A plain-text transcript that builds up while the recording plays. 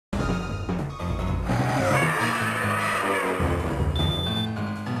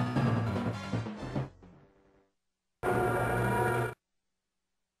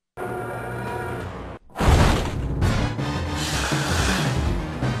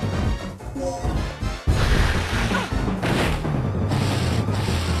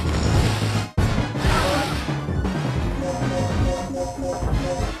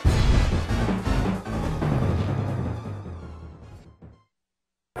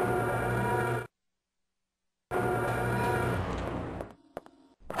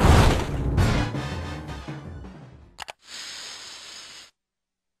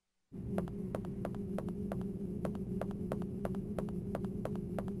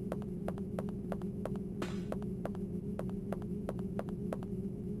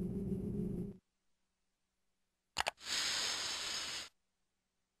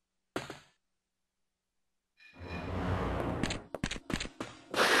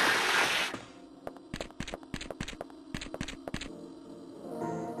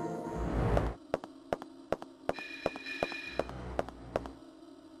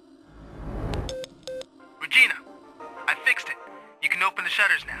can open the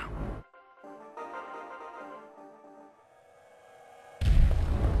shutters now.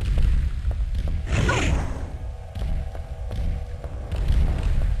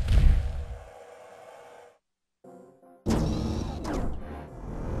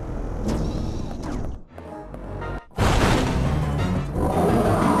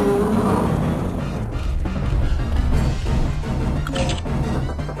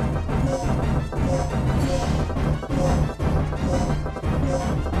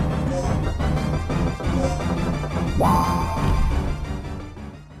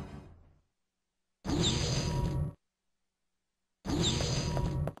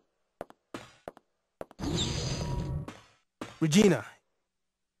 Regina,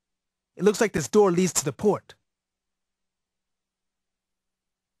 it looks like this door leads to the port.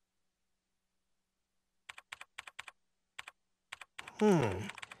 It'll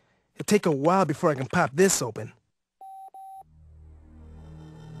take a while before I can pop this open.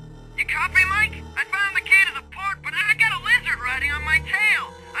 You copy, Mike? I found the key to the port, but I got a lizard riding on my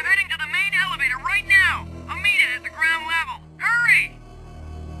tail. I'm heading to the main elevator right now. I'll meet it at the ground level. Hurry!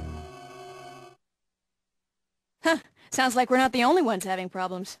 Huh. Sounds like we're not the only ones having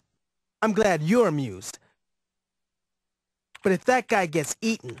problems. I'm glad you're amused. But if that guy gets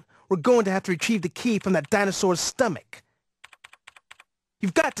eaten, we're going to have to retrieve the key from that dinosaur's stomach.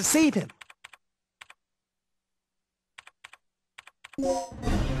 You've got to save him.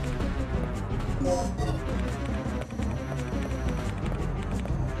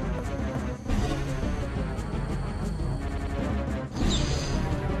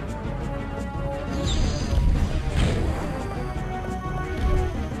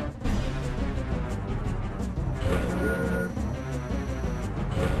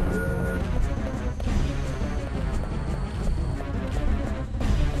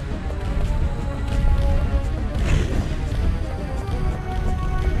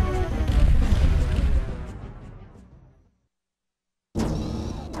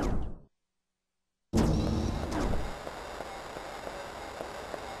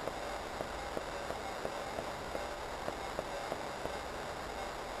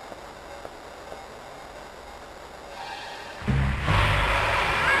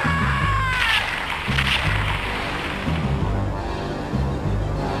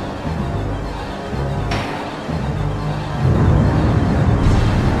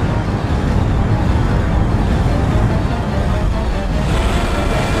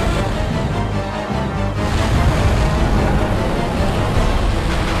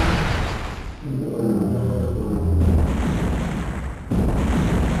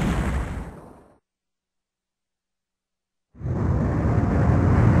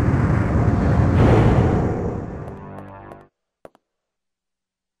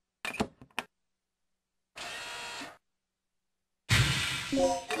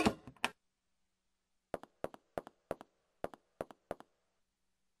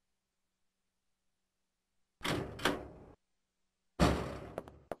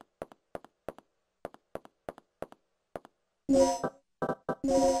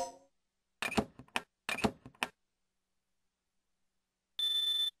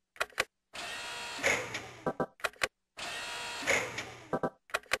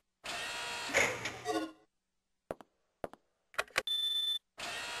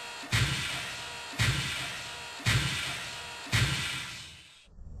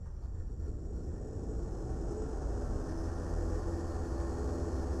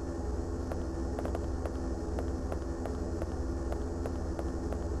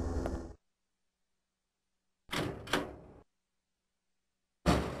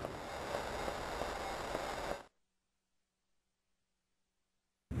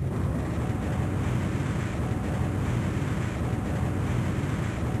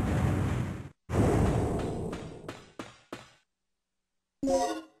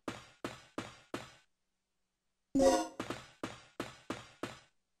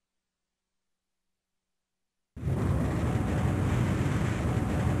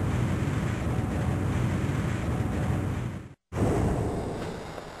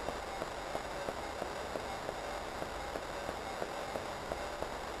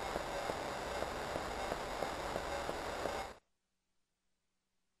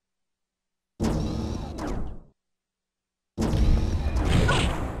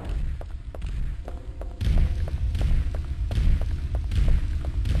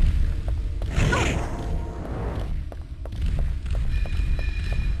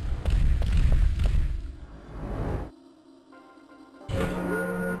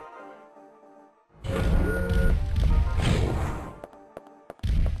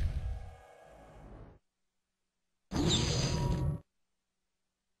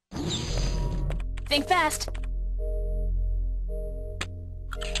 Think fast.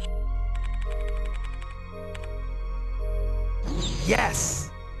 Yes!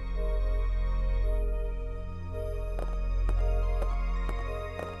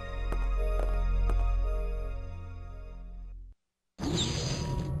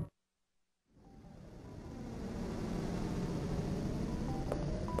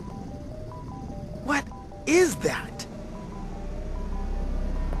 What is that?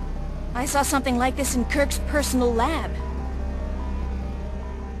 I saw something like this in Kirk's personal lab.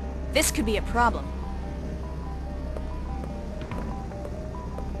 This could be a problem.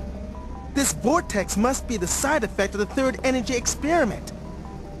 This vortex must be the side effect of the third energy experiment.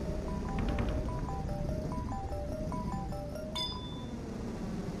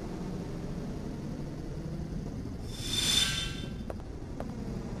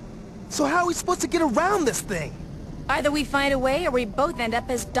 So how are we supposed to get around this thing? Either we find a way or we both end up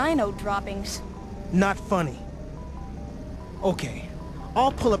as dino droppings. Not funny. Okay,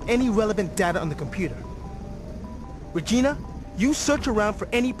 I'll pull up any relevant data on the computer. Regina, you search around for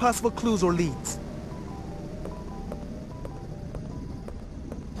any possible clues or leads.